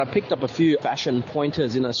I picked up a few fashion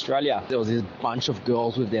pointers in Australia. There was this bunch of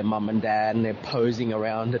girls with their mum and dad, and they're posing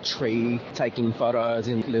around a tree, taking photos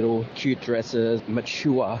in little cute dresses,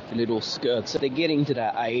 mature little skirts. They're getting to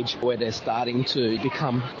that age where they're starting to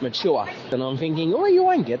become mature. And I'm thinking, oh, you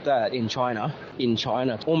won't get that in China. In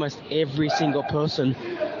China, almost every single person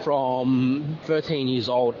from 13 years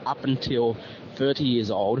old up until 30 years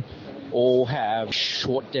old all have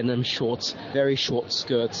short denim shorts, very short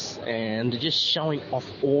skirts, and just showing off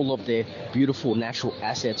all of their beautiful natural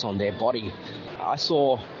assets on their body. I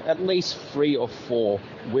saw at least 3 or 4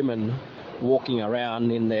 women walking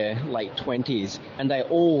around in their late 20s, and they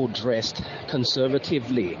all dressed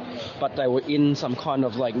conservatively, but they were in some kind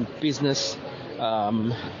of like business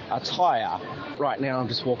attire. Right now I'm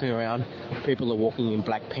just walking around, people are walking in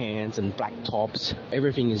black pants and black tops.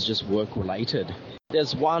 Everything is just work related.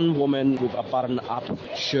 There's one woman with a button-up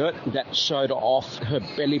shirt that showed off her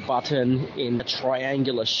belly button in a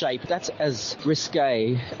triangular shape. That's as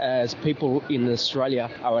risque as people in Australia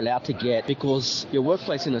are allowed to get, because your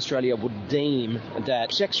workplace in Australia would deem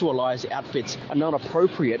that sexualized outfits are not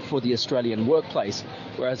appropriate for the Australian workplace.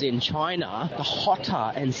 Whereas in China, the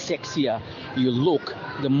hotter and sexier you look,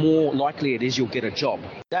 the more likely it is you'll get a job.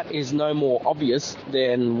 That is no more obvious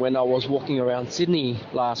than when I was walking around Sydney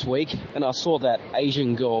last week and I saw that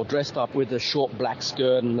Asian girl dressed up with a short black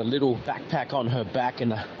skirt and a little backpack on her back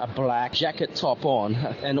and a black jacket top on,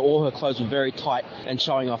 and all her clothes were very tight and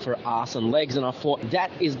showing off her ass and legs. And I thought,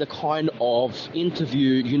 that is the kind of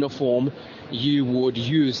interview uniform you would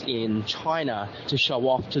use in China to show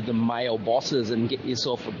off to the male bosses and get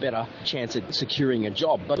yourself a better chance at securing a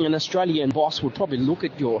job. But an Australian boss would probably look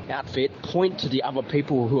at your outfit, point to the other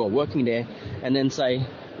people who are working there, and then say,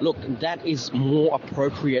 look, that is more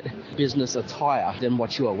appropriate business attire than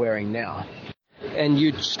what you are wearing now. And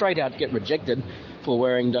you'd straight out get rejected for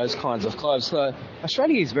wearing those kinds of clothes. So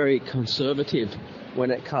Australia is very conservative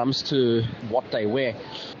when it comes to what they wear.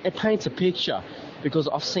 It paints a picture, because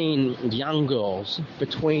I've seen young girls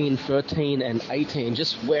between 13 and 18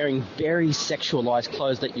 just wearing very sexualized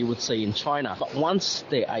clothes that you would see in China. But once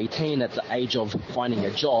they're 18, at the age of finding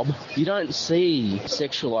a job, you don't see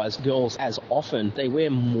sexualized girls as often. They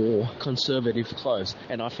wear more conservative clothes.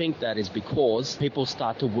 And I think that is because people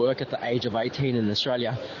start to work at the age of 18 in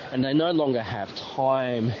Australia, and they no longer have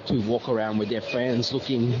time to walk around with their friends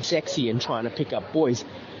looking sexy and trying to pick up boys.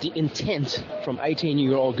 The intent from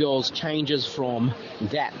 18-year-old girls changes from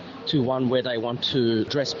that to one where they want to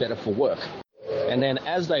dress better for work. And then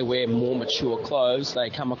as they wear more mature clothes, they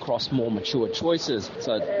come across more mature choices.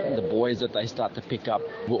 So the boys that they start to pick up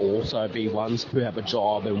will also be ones who have a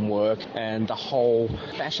job and work, and the whole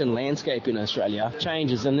fashion landscape in Australia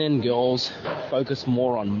changes. And then girls focus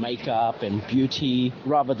more on makeup and beauty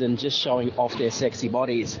rather than just showing off their sexy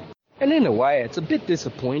bodies. And in a way, it's a bit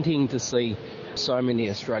disappointing to see so many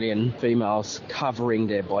Australian females covering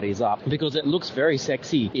their bodies up, because it looks very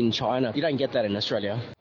sexy in China. You don't get that in Australia.